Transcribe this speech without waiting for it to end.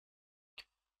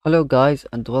Hello guys,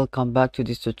 and welcome back to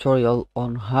this tutorial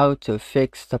on how to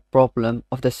fix the problem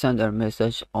of the sender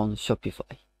message on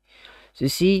Shopify. So you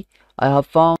see, I have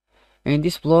found in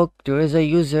this blog there is a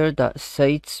user that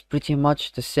cites pretty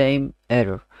much the same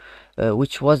error,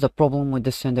 which was the problem with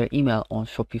the sender email on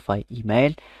Shopify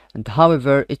email. And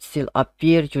however, it still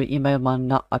appears your email might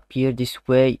not appear this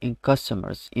way in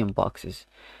customers' inboxes.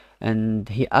 And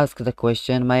he asked the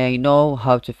question, may I know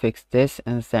how to fix this,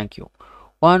 and thank you.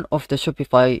 One of the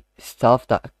Shopify staff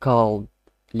that called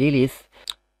Lilith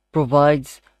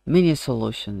provides many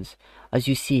solutions, as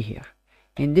you see here.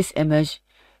 In this image,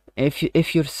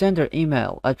 if your sender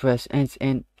email address ends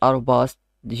in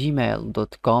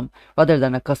gmail.com rather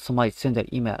than a customized sender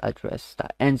email address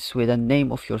that ends with the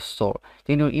name of your store,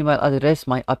 then your email address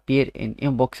might appear in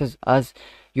inboxes as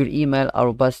your email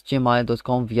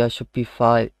gmail.com via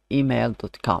Shopify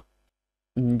email.com.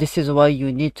 This is why you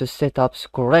need to set up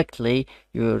correctly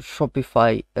your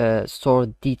Shopify store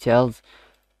details,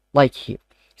 like here,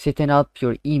 setting up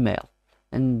your email.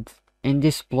 And in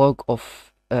this blog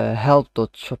of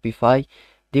help.shopify,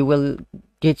 they will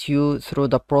get you through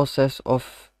the process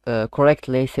of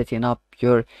correctly setting up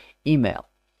your email.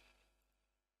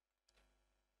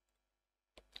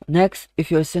 Next,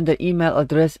 if your sender email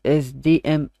address is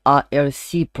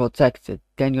DMIRC protected,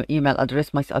 then your email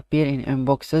address must appear in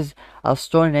inboxes as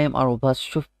store name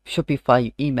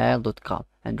shopifyemail.com,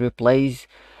 and replies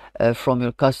from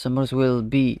your customers will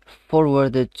be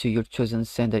forwarded to your chosen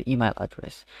sender email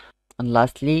address. And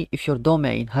lastly, if your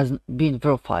domain has been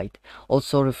verified,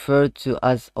 also referred to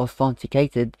as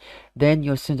authenticated, then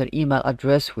your sender email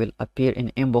address will appear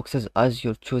in inboxes as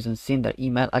your chosen sender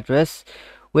email address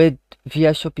with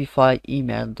via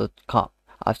shopifyemail.com.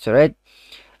 After it,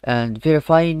 and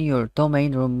verifying your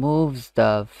domain removes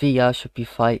the via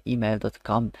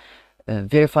shopifyemail.com.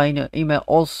 Verifying your email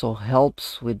also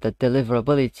helps with the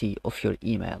deliverability of your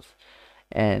emails.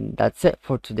 And that's it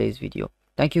for today's video.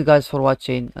 Thank you guys for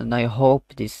watching, and I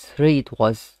hope this read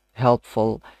was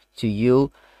helpful to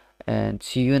you, and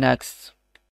see you next.